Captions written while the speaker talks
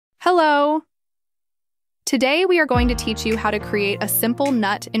Hello! Today we are going to teach you how to create a simple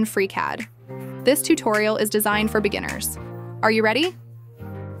nut in FreeCAD. This tutorial is designed for beginners. Are you ready?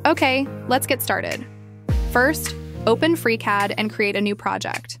 Okay, let's get started. First, open FreeCAD and create a new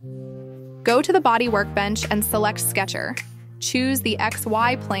project. Go to the body workbench and select Sketcher. Choose the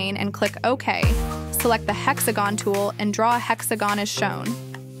XY plane and click OK. Select the hexagon tool and draw a hexagon as shown.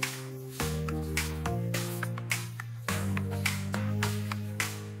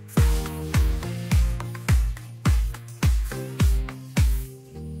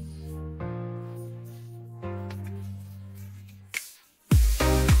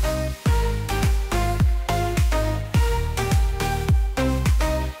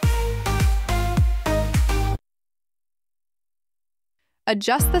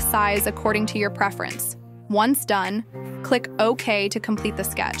 Adjust the size according to your preference. Once done, click OK to complete the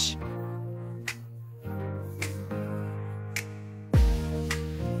sketch.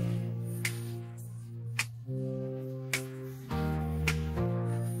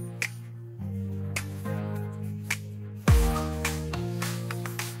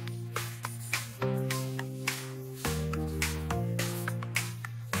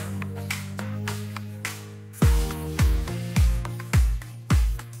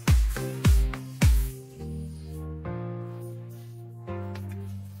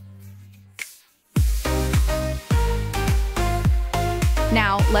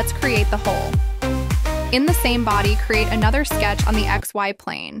 Now, let's create the hole. In the same body, create another sketch on the XY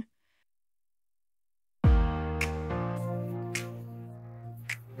plane.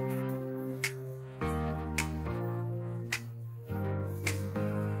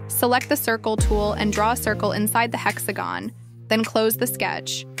 Select the circle tool and draw a circle inside the hexagon, then close the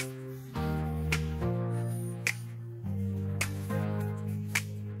sketch.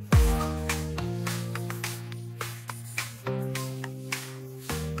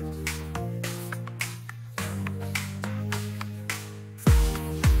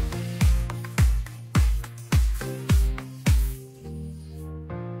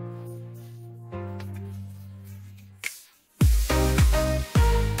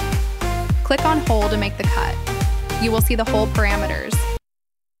 Click on Hole to make the cut. You will see the hole parameters.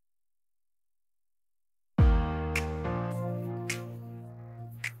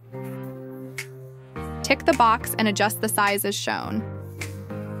 Tick the box and adjust the size as shown.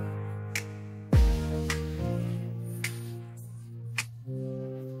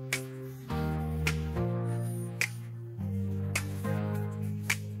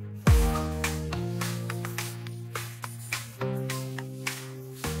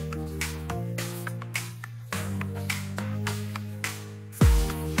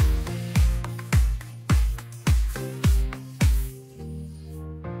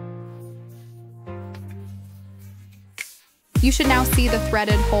 You should now see the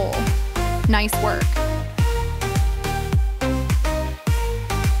threaded hole. Nice work.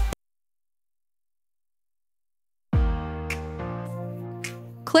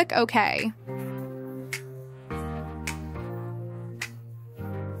 Click OK.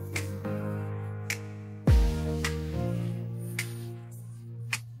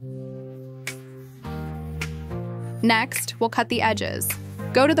 Next, we'll cut the edges.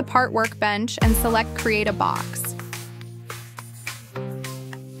 Go to the part workbench and select Create a Box.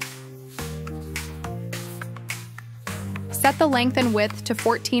 Set the length and width to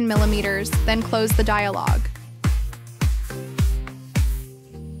 14 millimeters, then close the dialog.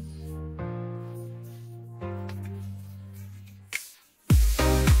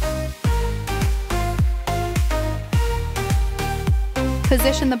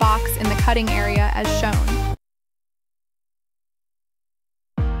 Position the box in the cutting area as shown.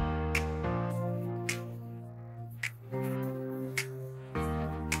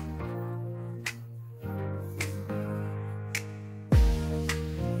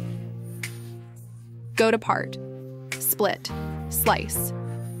 Go to Part, Split, Slice.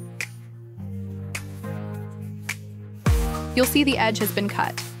 You'll see the edge has been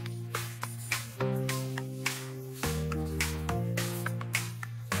cut.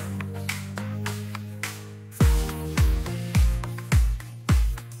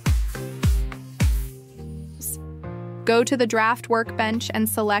 Go to the draft workbench and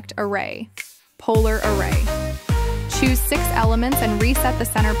select Array, Polar Array. Choose 6 elements and reset the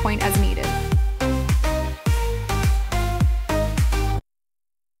center point as needed.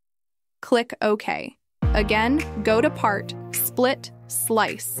 Click OK. Again, go to Part, Split,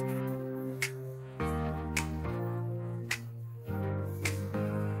 Slice.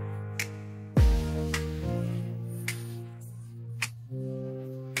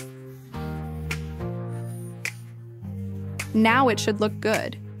 Now it should look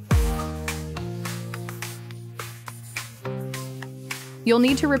good. You'll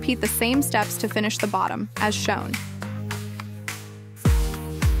need to repeat the same steps to finish the bottom, as shown.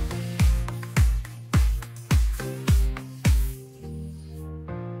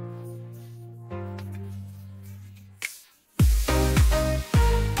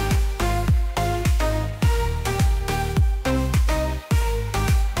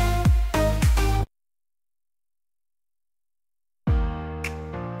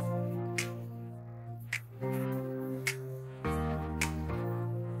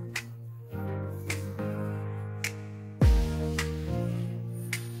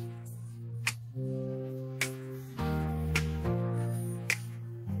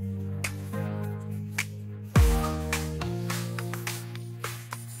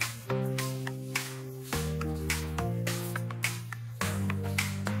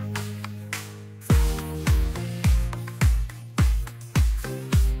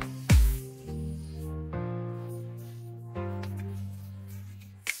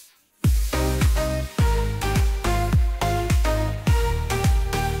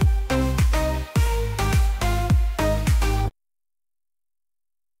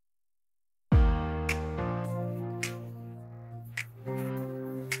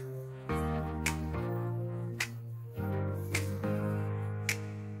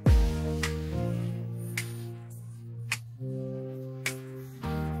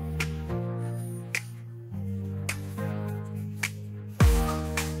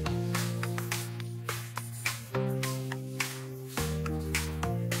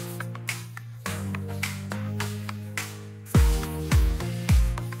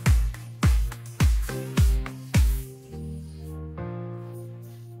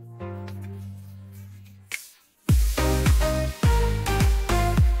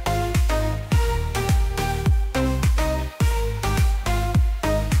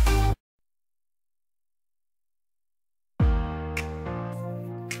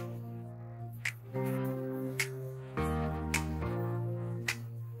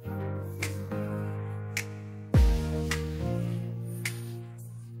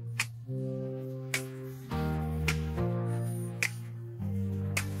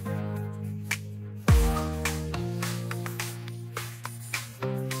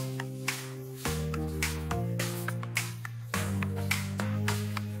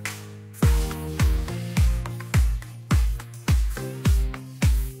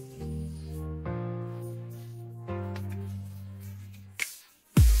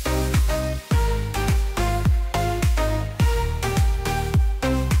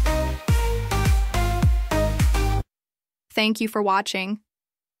 Thank you for watching.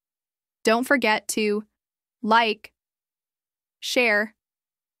 Don't forget to like, share,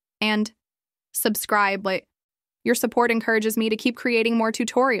 and subscribe. Your support encourages me to keep creating more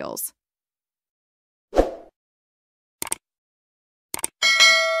tutorials.